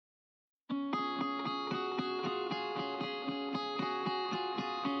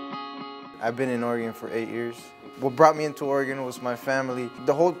I've been in Oregon for 8 years. What brought me into Oregon was my family.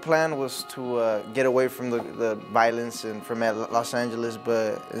 The whole plan was to get away from the violence and from Los Angeles,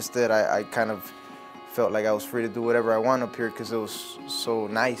 but instead I kind of felt like I was free to do whatever I want up here because it was so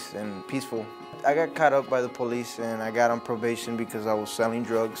nice and peaceful. I got caught up by the police and I got on probation because I was selling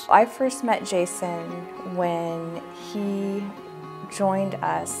drugs. I first met Jason when he joined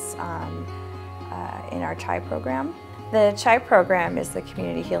us in our CHI program. The CHI program is the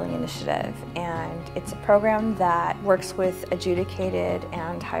Community Healing Initiative, and it's a program that works with adjudicated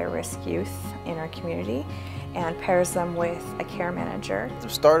and high-risk youth in our community and pairs them with a care manager. The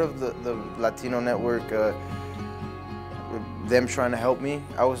start of the Latino network, them trying to help me,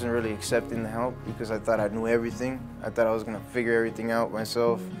 I wasn't really accepting the help because I thought I knew everything. I thought I was going to figure everything out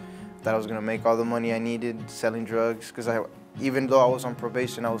myself. I thought I was going to make all the money I needed selling drugs because even though I was on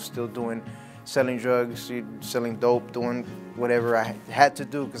probation, I was still selling drugs, selling dope, doing whatever I had to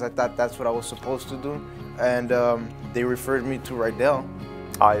do because I thought that's what I was supposed to do. And they referred me to Rydell.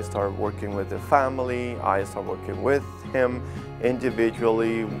 I started working with the family. I started working with him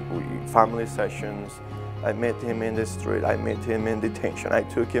individually, family sessions. I met him in the street. I met him in detention. I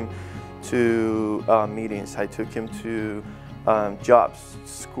took him to meetings. I took him to jobs,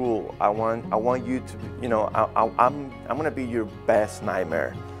 school. I want you to, you know, I'm gonna be your best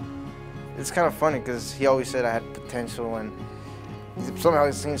nightmare. It's kind of funny because he always said I had potential, and somehow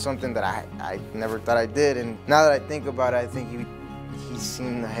he's seen something that I never thought I did. And now that I think about it, I think he's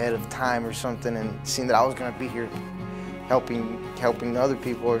seen ahead of time or something and seen that I was gonna be here helping other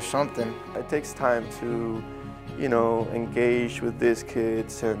people or something. It takes time to, you know, engage with these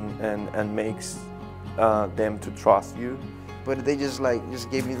kids and makes them to trust you. But they just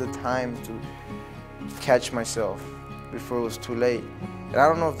gave me the time to catch myself before it was too late. And I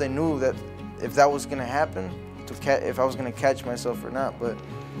don't know if they knew that if that was gonna happen, if I was gonna catch myself or not, but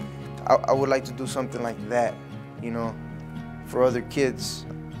I would like to do something like that, you know, for other kids.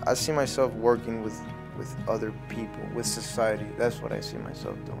 I see myself working with other people, with society. That's what I see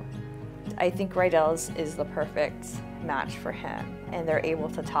myself doing. I think Rydell is the perfect match for him, and they're able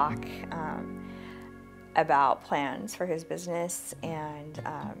to talk about plans for his business, and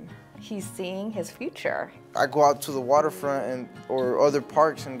he's seeing his future. I go out to the waterfront or other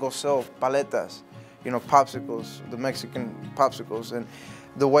parks and go sell paletas, you know, popsicles, the Mexican popsicles, and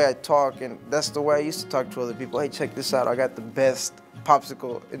the way I talk, and that's the way I used to talk to other people. Hey, check this out, I got the best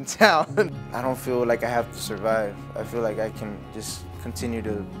popsicle in town. I don't feel like I have to survive. I feel like I can just continue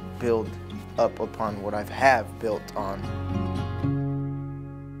to build up upon what I have built on.